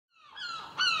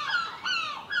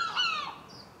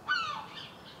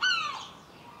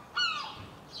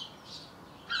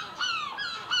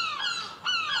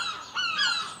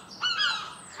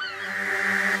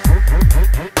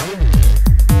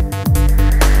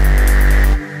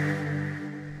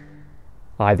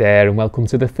Hi there and welcome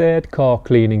to the third car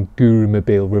cleaning Guru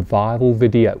Mobile revival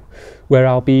video, where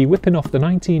I'll be whipping off the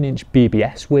 19-inch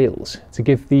BBS wheels to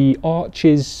give the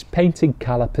arches, painted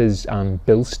calipers and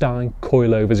Bilstein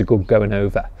coilovers a good going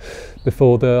over,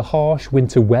 before the harsh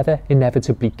winter weather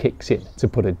inevitably kicks in to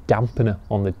put a dampener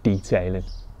on the detailing.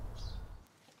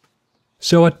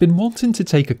 So I'd been wanting to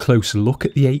take a closer look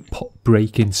at the 8-pot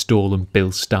brake install and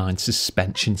Bilstein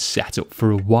suspension setup for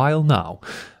a while now,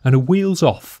 and a wheels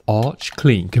off arch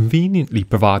clean conveniently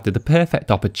provided the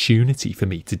perfect opportunity for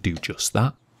me to do just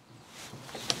that.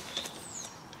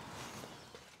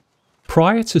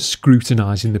 Prior to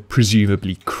scrutinising the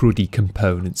presumably cruddy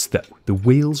components though, the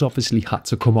wheels obviously had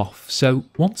to come off, so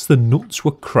once the nuts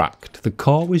were cracked, the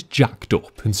car was jacked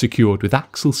up and secured with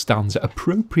Axel stands at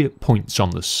appropriate points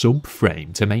on the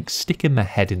subframe to make sticking my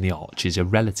head in the arches a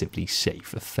relatively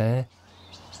safe affair.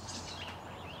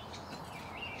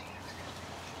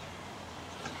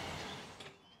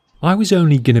 I was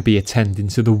only going to be attending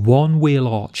to the one wheel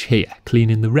arch here,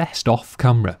 cleaning the rest off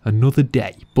camera another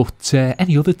day, but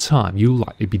any other time you'll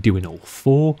likely be doing all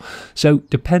four. So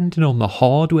depending on the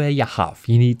hardware you have,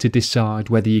 you need to decide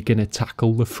whether you're going to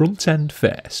tackle the front end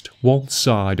first, one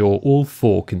side or all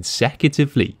four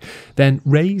consecutively, then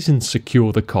raise and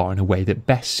secure the car in a way that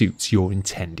best suits your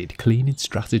intended cleaning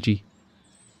strategy.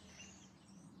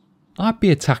 I'd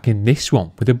be attacking this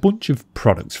one with a bunch of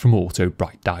products from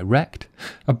Autobrite Direct,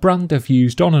 a brand I've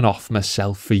used on and off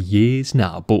myself for years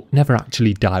now but never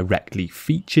actually directly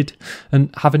featured,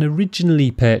 and having originally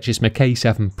purchased my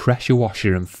K7 pressure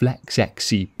washer and Flex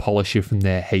XC polisher from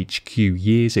their HQ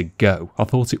years ago, I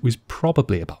thought it was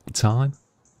probably about time.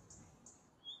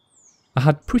 I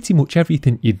had pretty much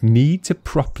everything you'd need to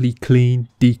properly clean,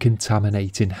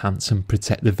 decontaminate, enhance and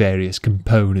protect the various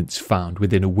components found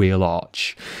within a wheel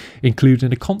arch,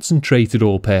 including a concentrated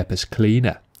all-purpose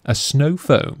cleaner, a snow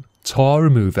foam, tar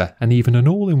remover and even an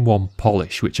all-in-one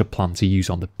polish which I plan to use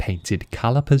on the painted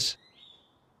calipers.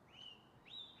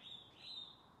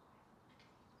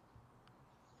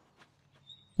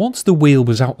 Once the wheel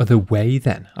was out of the way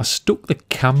then, I stuck the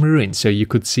camera in so you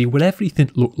could see what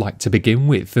everything looked like to begin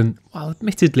with, and while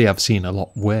admittedly I've seen a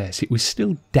lot worse, it was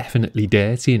still definitely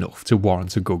dirty enough to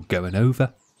warrant a good going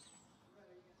over.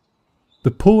 The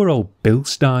poor old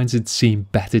Bilsteins had seen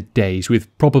better days,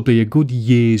 with probably a good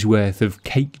year's worth of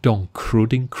caked on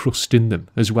crud encrusting them,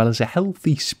 as well as a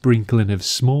healthy sprinkling of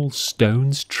small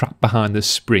stones trapped behind the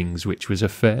springs, which was a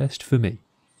first for me.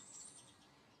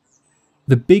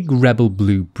 The big Rebel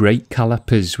Blue brake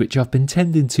calipers, which I've been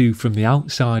tending to from the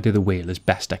outside of the wheel as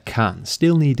best I can,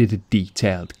 still needed a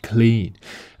detailed clean,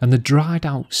 and the dried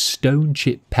out stone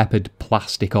chip peppered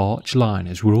plastic arch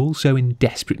liners were also in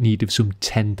desperate need of some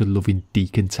tender loving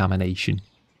decontamination.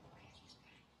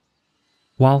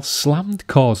 While slammed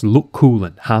cars look cool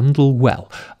and handle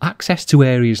well, access to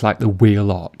areas like the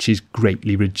wheel arch is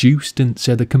greatly reduced, and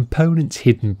so the components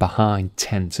hidden behind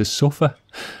tend to suffer.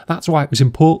 That's why it was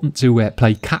important to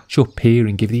play catch up here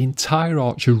and give the entire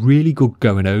arch a really good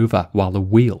going over while the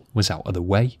wheel was out of the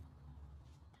way.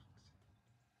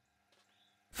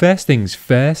 First things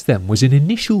first then was an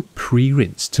initial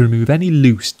pre-rinse to remove any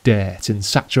loose dirt and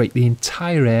saturate the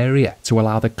entire area to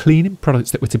allow the cleaning products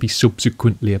that were to be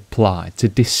subsequently applied to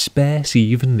disperse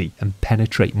evenly and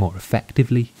penetrate more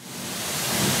effectively.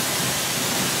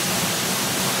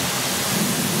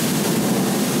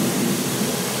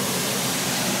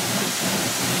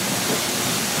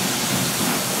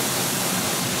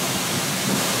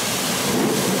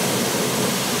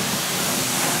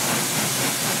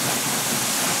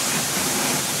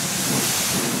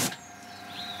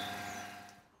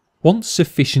 Once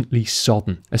sufficiently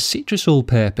sodden, a citrus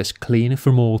all-purpose cleaner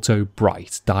from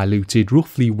Autobrite, diluted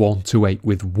roughly 1:8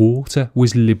 with water,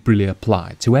 was liberally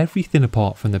applied to everything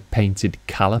apart from the painted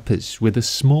calipers with a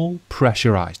small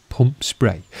pressurised pump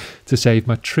spray to save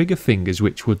my trigger fingers,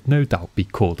 which would no doubt be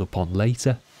called upon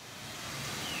later.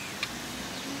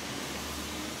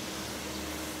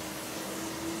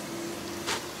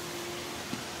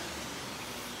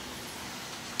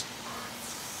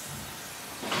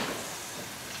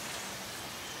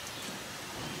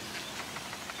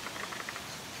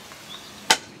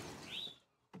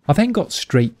 I then got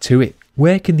straight to it,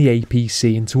 working the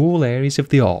APC into all areas of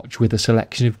the arch with a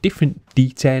selection of different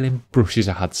detailing brushes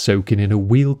I had soaking in a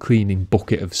wheel cleaning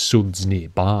bucket of suds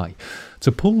nearby,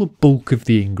 to pull the bulk of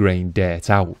the ingrained dirt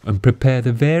out and prepare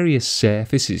the various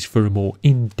surfaces for a more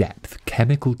in-depth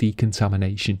chemical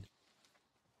decontamination.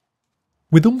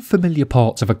 With unfamiliar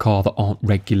parts of a car that aren't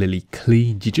regularly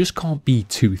cleaned, you just can't be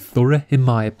too thorough in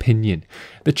my opinion.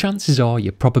 The chances are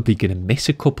you're probably going to miss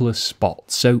a couple of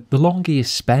spots, so the longer you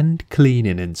spend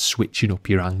cleaning and switching up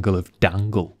your angle of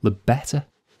dangle, the better.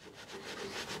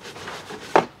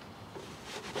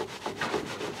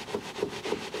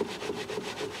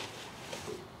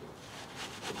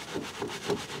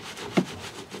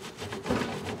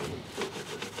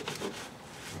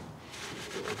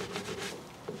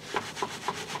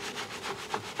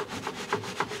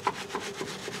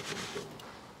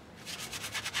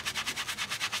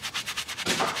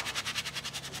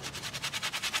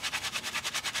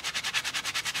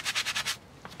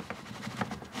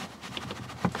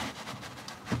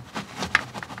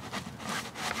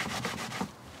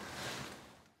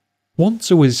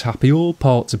 Once I was happy all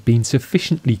parts had been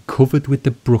sufficiently covered with the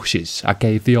brushes, I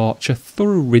gave the arch a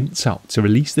thorough rinse out to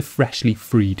release the freshly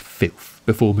freed filth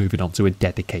before moving on to a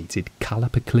dedicated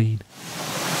caliper clean.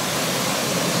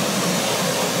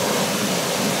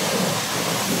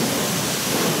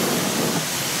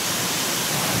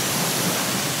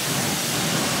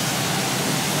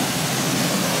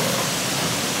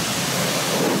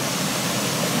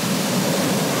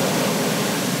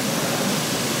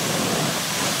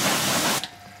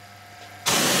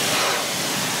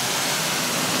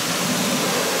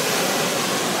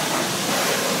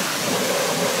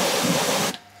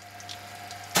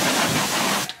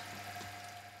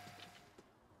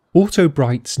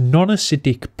 Autobrite's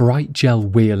non-acidic Brite gel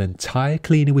wheel and tyre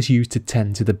cleaner was used to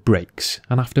tend to the brakes,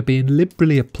 and after being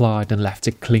liberally applied and left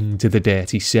to cling to the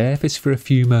dirty surface for a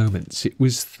few moments, it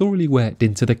was thoroughly worked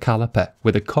into the caliper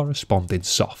with a corresponding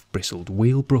soft bristled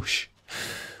wheel brush.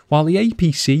 While the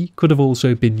APC could have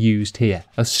also been used here,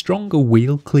 a stronger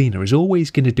wheel cleaner is always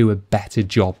going to do a better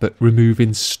job at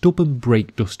removing stubborn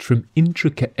brake dust from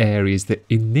intricate areas that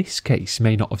in this case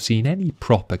may not have seen any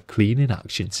proper cleaning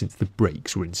action since the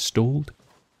brakes were installed.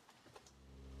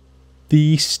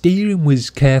 The steering was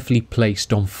carefully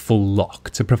placed on full lock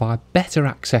to provide better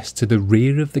access to the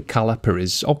rear of the caliper,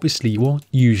 as obviously you aren't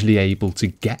usually able to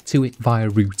get to it via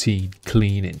routine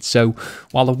cleaning, so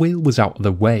while the wheel was out of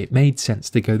the way it made sense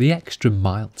to go the extra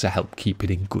mile to help keep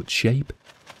it in good shape.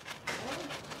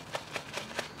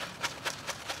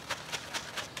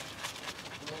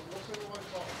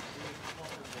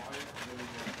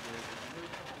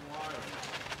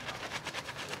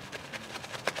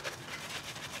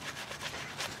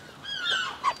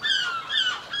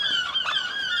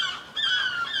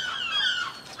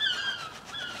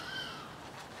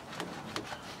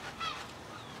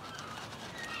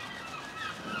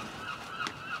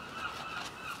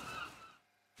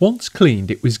 Once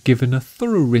cleaned, it was given a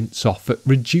thorough rinse off at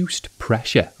reduced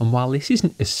pressure, and while this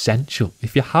isn't essential,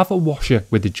 if you have a washer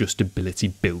with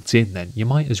adjustability built in, then you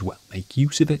might as well make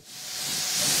use of it.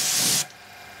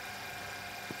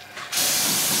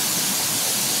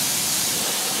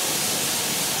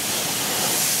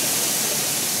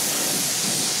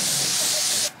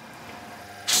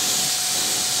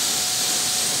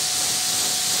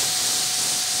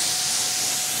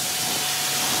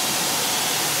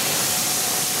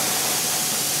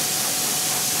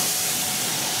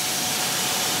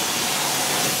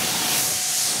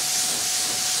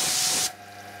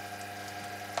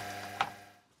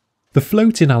 The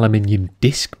floating aluminium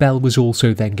disc bell was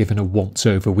also then given a once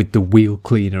over with the wheel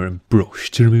cleaner and brush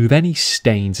to remove any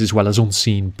stains as well as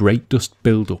unseen brake dust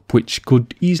build-up, which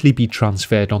could easily be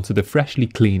transferred onto the freshly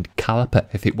cleaned caliper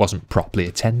if it wasn't properly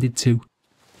attended to.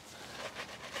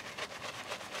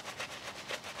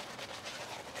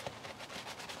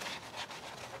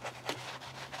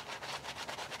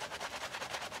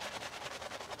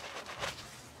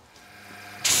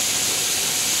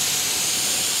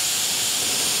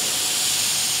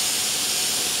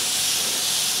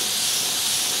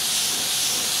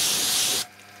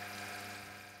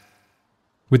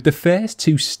 With the first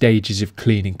two stages of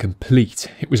cleaning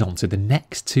complete, it was on to the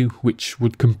next two, which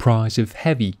would comprise of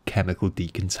heavy chemical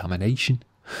decontamination.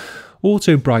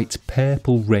 Autobrite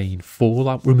Purple Rain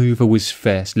Fallout Remover was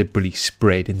first liberally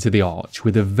sprayed into the arch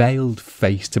with a veiled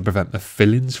face to prevent the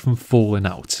fillings from falling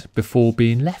out, before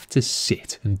being left to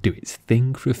sit and do its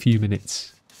thing for a few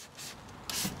minutes.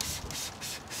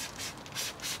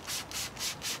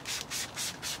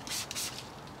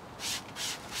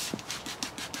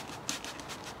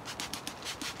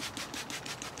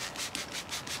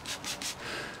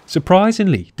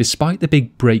 Surprisingly, despite the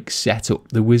big brake setup,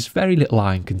 there was very little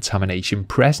iron contamination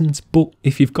present, but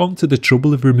if you've gone to the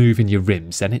trouble of removing your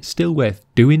rims, then it's still worth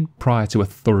doing prior to a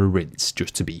thorough rinse,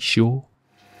 just to be sure.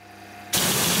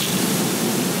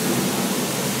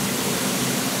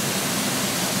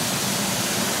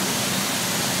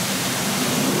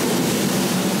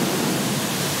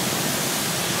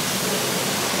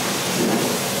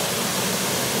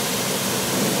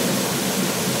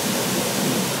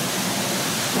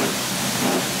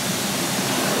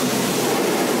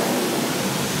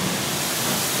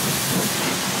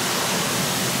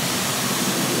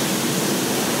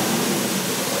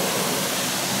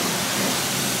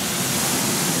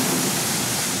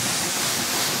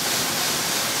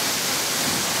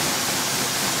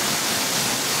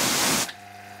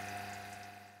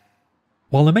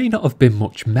 While there may not have been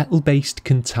much metal-based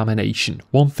contamination,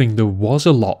 one thing there was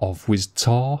a lot of was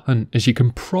tar, and as you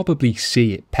can probably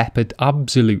see, it peppered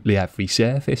absolutely every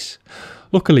surface.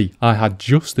 Luckily, I had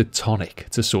just the Tonic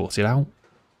to sort it out.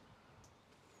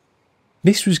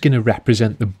 This was going to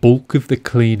represent the bulk of the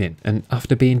cleaning, and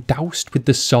after being doused with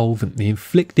the solvent, the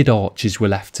inflicted arches were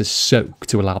left to soak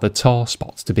to allow the tar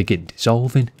spots to begin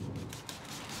dissolving.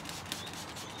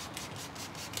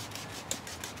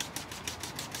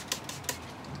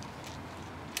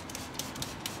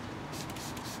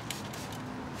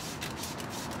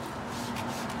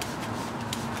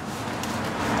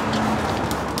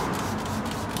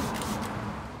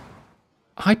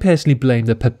 I personally blame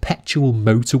the perpetual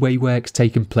motorway works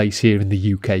taking place here in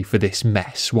the UK for this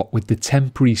mess, what with the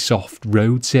temporary soft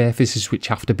road surfaces which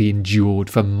have to be endured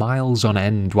for miles on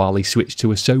end while they switch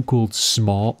to a so-called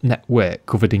smart network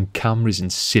covered in cameras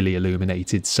and silly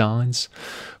illuminated signs.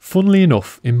 Funnily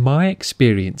enough, in my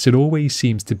experience, it always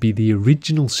seems to be the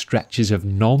original stretches of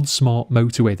non-smart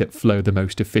motorway that flow the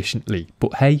most efficiently,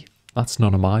 but hey, that's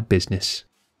none of my business.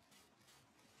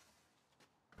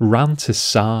 Rant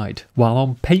aside, while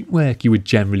on paintwork you would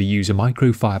generally use a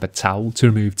microfibre towel to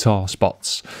remove tar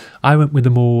spots, I went with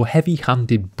a more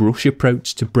heavy-handed brush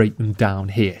approach to break them down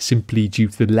here simply due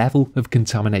to the level of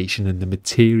contamination and the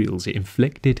materials it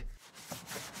inflicted.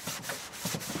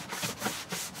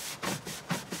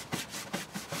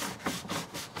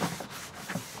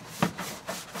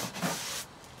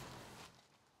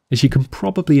 As you can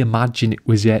probably imagine, it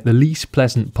was the least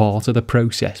pleasant part of the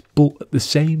process, but at the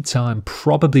same time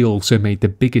probably also made the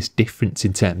biggest difference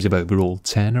in terms of overall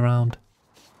turnaround.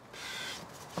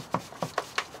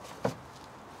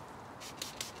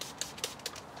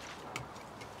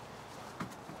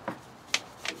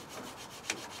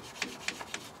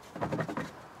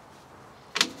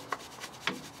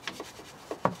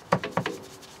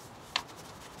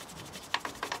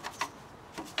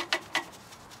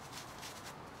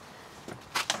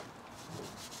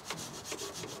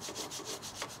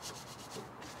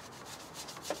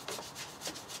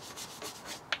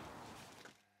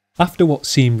 After what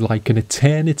seemed like an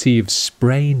eternity of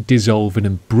spraying, dissolving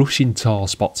and brushing tar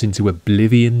spots into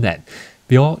oblivion then,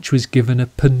 the arch was given a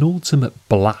penultimate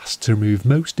blast to remove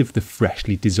most of the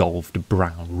freshly dissolved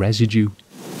brown residue.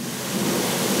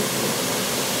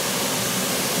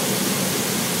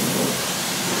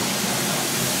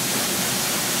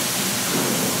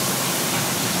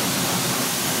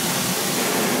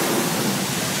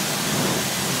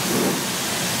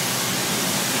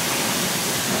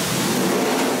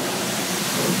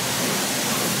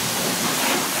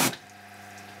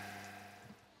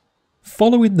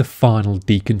 Following the final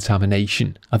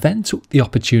decontamination, I then took the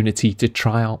opportunity to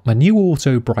try out my new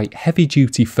Autobrite heavy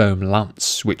duty foam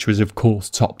lance, which was of course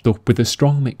topped up with a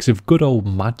strong mix of good old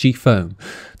Magifoam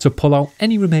to pull out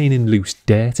any remaining loose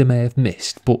dirt I may have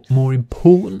missed, but more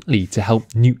importantly to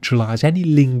help neutralise any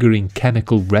lingering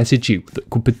chemical residue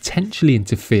that could potentially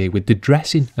interfere with the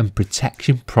dressing and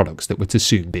protection products that were to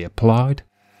soon be applied.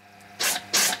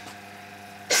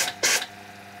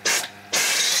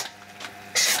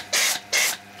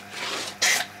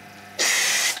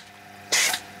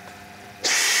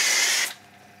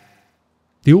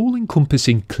 The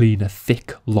all-encompassing cleaner,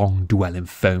 thick, long-dwelling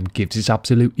foam gives is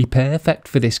absolutely perfect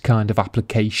for this kind of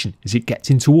application as it gets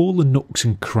into all the nooks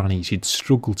and crannies you'd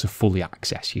struggle to fully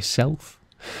access yourself.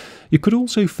 You could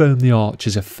also foam the arch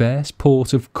as a first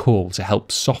port of call to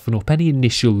help soften up any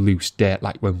initial loose dirt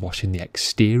like when washing the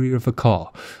exterior of a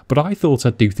car, but I thought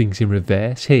I'd do things in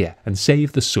reverse here and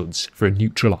save the suds for a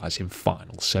neutralising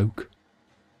final soak.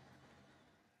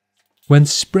 When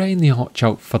spraying the arch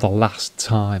out for the last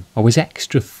time, I was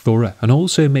extra thorough and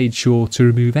also made sure to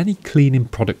remove any cleaning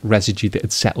product residue that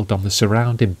had settled on the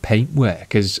surrounding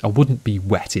paintwork, as I wouldn't be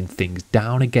wetting things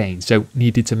down again, so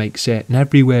needed to make certain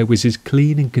everywhere was as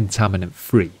clean and contaminant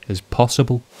free as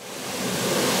possible.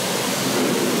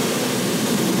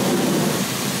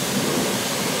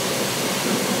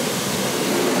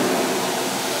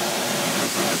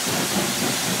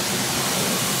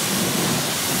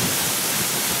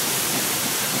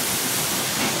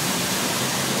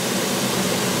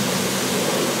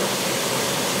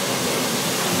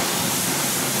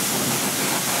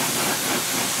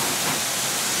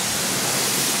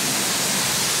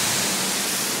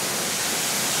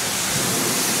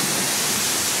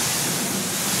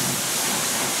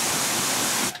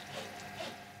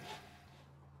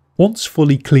 Once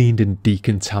fully cleaned and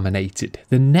decontaminated,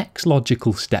 the next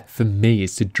logical step for me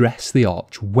is to dress the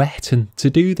arch wet, and to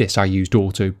do this I used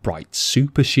Autobrite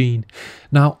Super Sheen.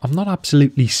 Now, I'm not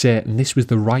absolutely certain this was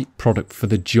the right product for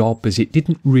the job, as it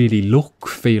didn't really look,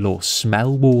 feel or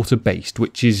smell water based,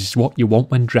 which is what you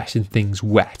want when dressing things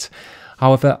wet.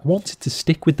 However, I wanted to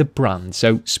stick with the brand,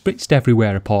 so spritzed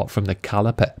everywhere apart from the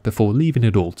caliper before leaving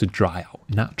it all to dry out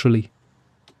naturally.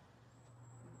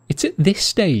 It's at this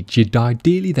stage you'd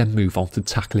ideally then move on to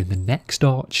tackling the next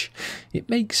arch. It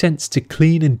makes sense to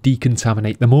clean and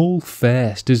decontaminate them all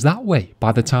first, as that way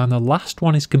by the time the last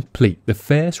one is complete the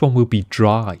first one will be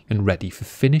dry and ready for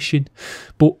finishing.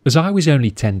 But as I was only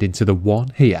tending to the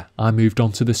one here, I moved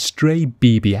on to the stray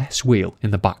BBS wheel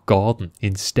in the back garden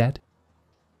instead.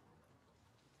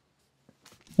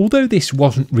 Although this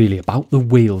wasn't really about the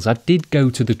wheels, I did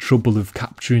go to the trouble of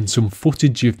capturing some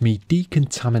footage of me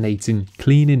decontaminating,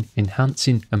 cleaning,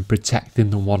 enhancing and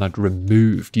protecting the one I'd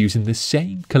removed using the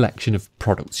same collection of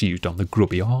products used on the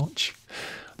grubby arch.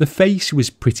 The face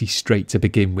was pretty straight to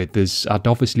begin with, as I'd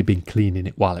obviously been cleaning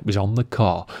it while it was on the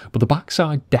car, but the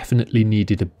backside definitely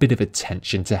needed a bit of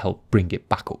attention to help bring it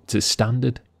back up to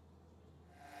standard.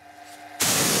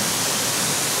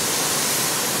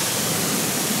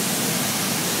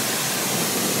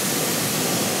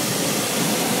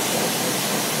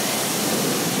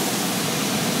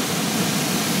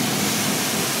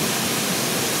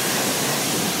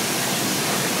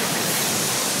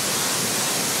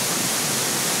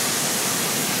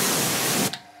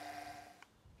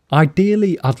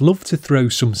 Ideally, I'd love to throw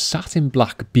some satin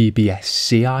black BBS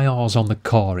CIRs on the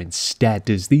car instead,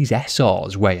 as these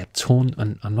SRs weigh a ton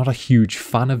and I'm not a huge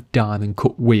fan of diamond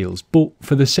cut wheels, but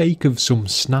for the sake of some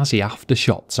snazzy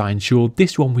aftershots I ensured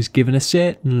this one was given a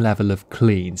certain level of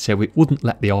clean so it wouldn't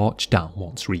let the arch down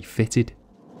once refitted.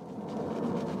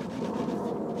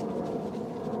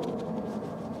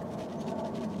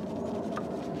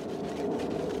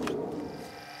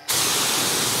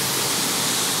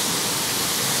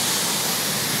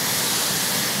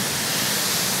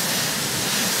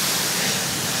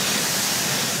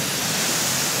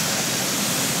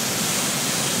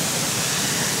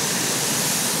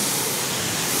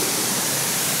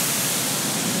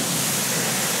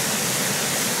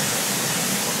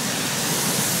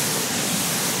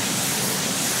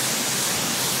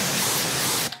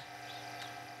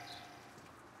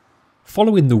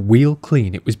 Following the wheel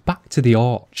clean, it was back to the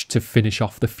arch to finish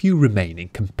off the few remaining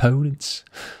components.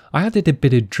 I added a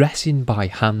bit of dressing by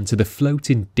hand to the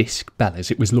floating disc bell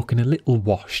as it was looking a little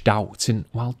washed out, and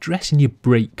while dressing your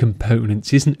brake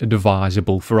components isn't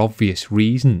advisable for obvious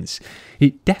reasons,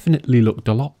 it definitely looked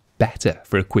a lot better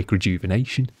for a quick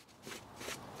rejuvenation.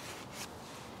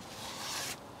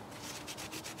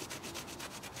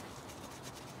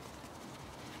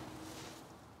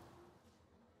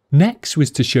 Next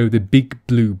was to show the big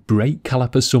blue brake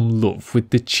caliper some love with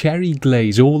the cherry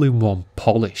glaze all-in-one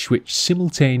polish, which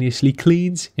simultaneously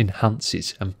cleans,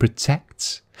 enhances and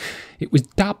protects. It was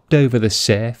dabbed over the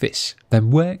surface,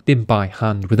 then worked in by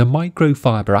hand with a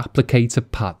microfibre applicator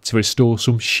pad to restore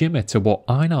some shimmer to what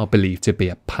I now believe to be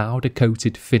a powder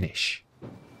coated finish.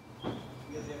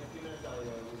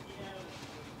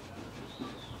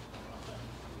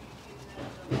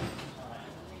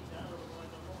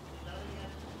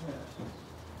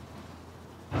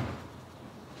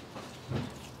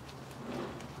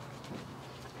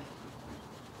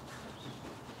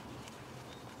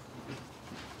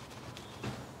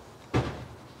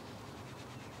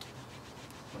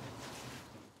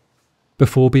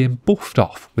 Before being buffed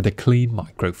off with a clean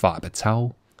microfibre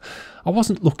towel. I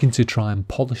wasn't looking to try and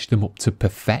polish them up to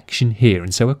perfection here,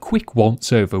 and so a quick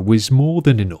once over was more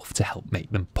than enough to help make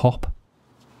them pop.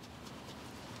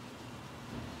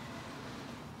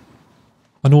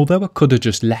 And although I could have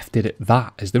just left it at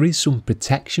that, as there is some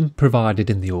protection provided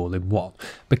in the all-in-one,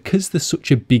 because there's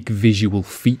such a big visual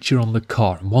feature on the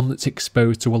car and one that's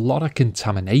exposed to a lot of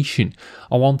contamination,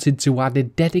 I wanted to add a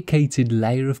dedicated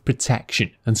layer of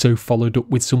protection, and so followed up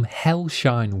with some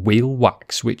Hellshine wheel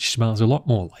wax, which smells a lot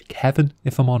more like heaven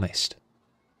if I'm honest.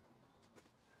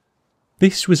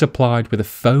 This was applied with a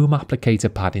foam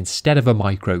applicator pad instead of a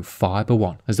microfibre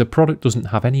one, as the product doesn't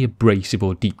have any abrasive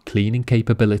or deep cleaning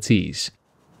capabilities.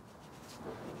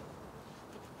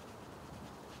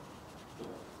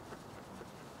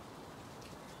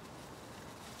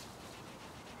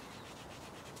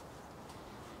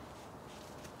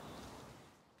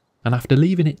 And after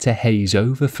leaving it to haze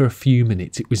over for a few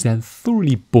minutes, it was then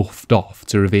thoroughly buffed off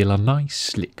to reveal a nice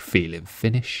slick feeling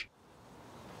finish.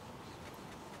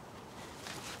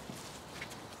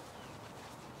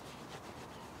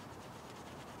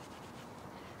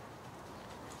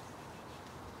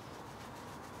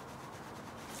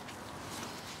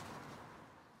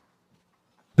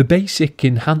 The basic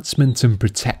enhancement and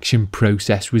protection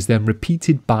process was then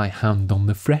repeated by hand on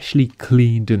the freshly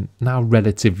cleaned and now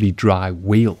relatively dry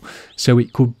wheel, so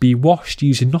it could be washed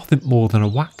using nothing more than a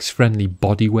wax-friendly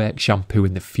bodywork shampoo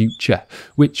in the future,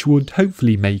 which would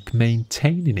hopefully make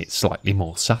maintaining it slightly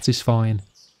more satisfying.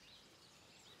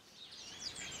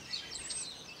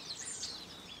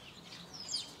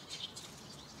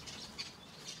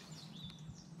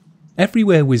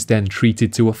 Everywhere was then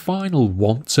treated to a final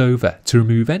once-over to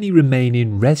remove any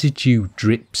remaining residue,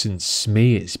 drips and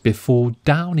smears before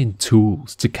downing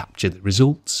tools to capture the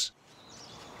results.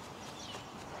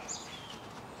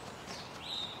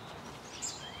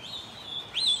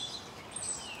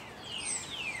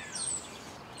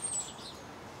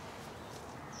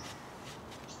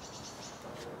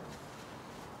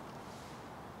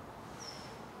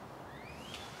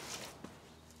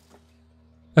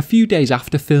 A few days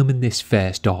after filming this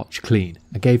first arch clean,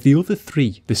 I gave the other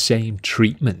three the same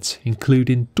treatment,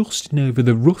 including dusting over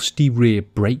the rusty rear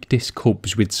brake disc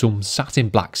hubs with some satin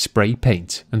black spray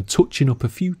paint and touching up a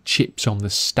few chips on the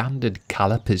standard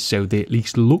calipers so they at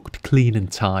least looked clean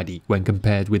and tidy when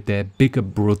compared with their bigger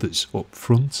brothers up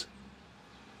front.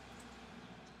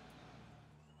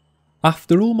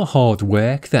 After all my hard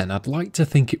work then, I'd like to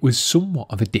think it was somewhat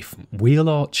of a different wheel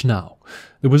arch now.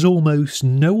 There was almost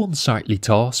no unsightly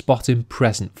tar spotting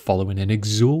present following an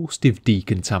exhaustive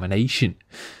decontamination.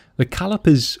 The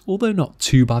calipers, although not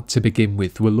too bad to begin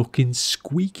with, were looking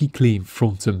squeaky clean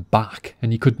front and back,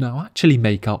 and you could now actually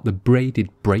make out the braided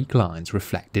brake lines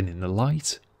reflecting in the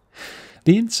light.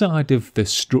 The inside of the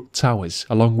strut towers,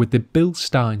 along with the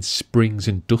Bilstein springs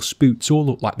and dust boots, all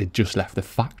looked like they'd just left the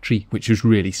factory, which was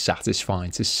really satisfying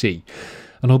to see.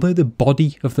 And although the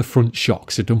body of the front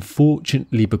shocks had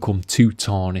unfortunately become too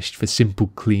tarnished for simple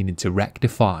cleaning to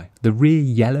rectify, the rear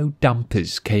yellow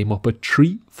dampers came up a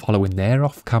treat following their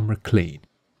off-camera clean.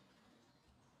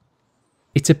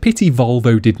 It's a pity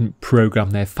Volvo didn't program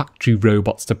their factory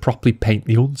robots to properly paint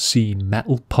the unseen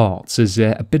metal parts, as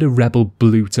a bit of rebel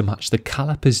blue to match the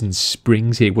calipers and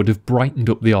springs here would have brightened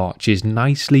up the arches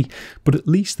nicely, but at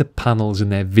least the panels and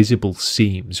their visible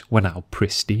seams were now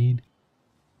pristine.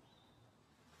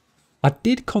 I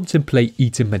did contemplate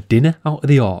eating my dinner out of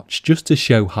the arch just to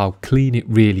show how clean it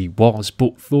really was,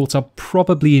 but thought I'd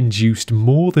probably induced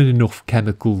more than enough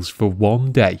chemicals for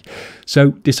one day,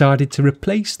 so decided to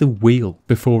replace the wheel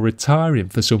before retiring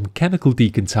for some chemical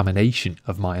decontamination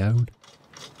of my own.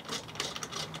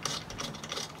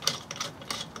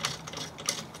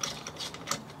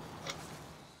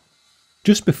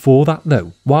 Just before that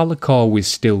though, while the car was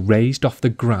still raised off the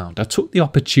ground, I took the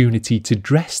opportunity to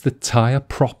dress the tyre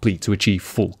properly to achieve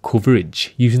full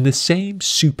coverage, using the same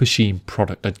Super Sheen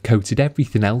product I'd coated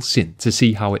everything else in to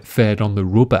see how it fared on the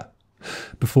rubber,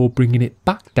 before bringing it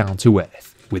back down to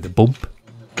earth with a bump.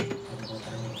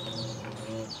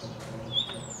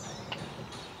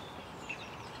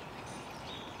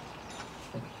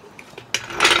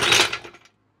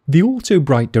 The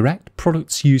Autobrite Direct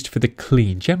products used for the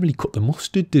clean generally cut the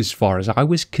mustard as far as I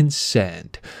was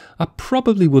concerned. I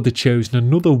probably would have chosen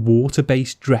another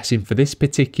water-based dressing for this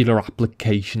particular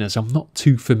application, as I'm not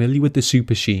too familiar with the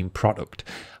Super Sheen product.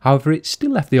 However, it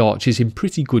still left the arches in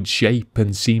pretty good shape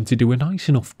and seemed to do a nice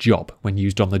enough job when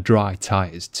used on the dry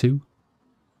tyres too.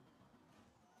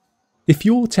 If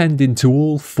you're tending to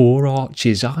all four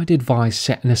arches, I'd advise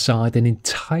setting aside an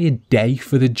entire day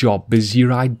for the job, as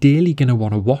you're ideally going to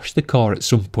want to wash the car at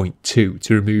some point too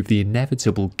to remove the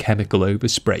inevitable chemical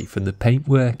overspray from the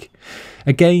paintwork.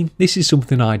 Again, this is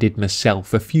something I did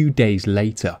myself a few days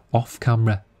later off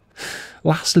camera.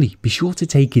 Lastly, be sure to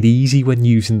take it easy when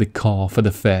using the car for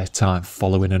the first time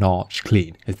following an arch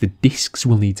clean, as the discs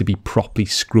will need to be properly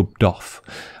scrubbed off.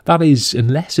 That is,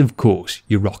 unless of course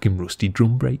you're rocking rusty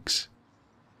drum brakes.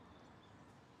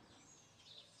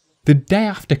 The day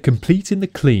after completing the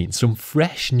clean, some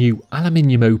fresh new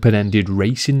aluminium open-ended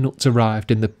racing nuts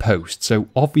arrived in the post, so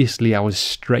obviously I was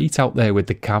straight out there with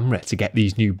the camera to get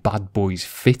these new bad boys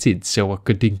fitted so I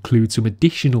could include some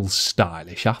additional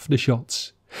stylish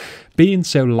aftershots. Being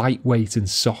so lightweight and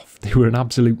soft, they were an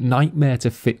absolute nightmare to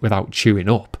fit without chewing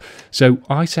up, so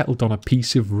I settled on a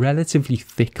piece of relatively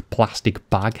thick plastic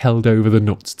bag held over the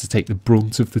nuts to take the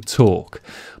brunt of the torque,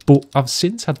 but I've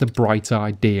since had the bright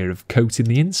idea of coating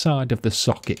the inside of the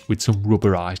socket with some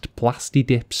rubberised plasti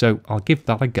dip, so I'll give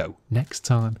that a go next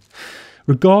time.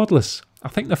 Regardless, I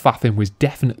think the faffing was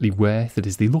definitely worth it,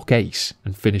 as they look ace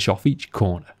and finish off each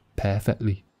corner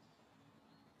perfectly.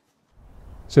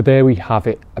 So there we have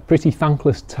it, a pretty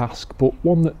thankless task, but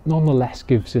one that nonetheless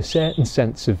gives a certain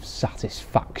sense of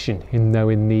satisfaction in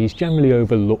knowing these generally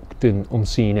overlooked and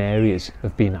unseen areas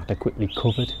have been adequately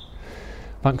covered.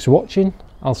 Thanks for watching.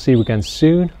 I'll see you again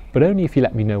soon, but only if you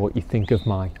let me know what you think of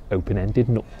my open-ended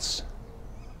nuts.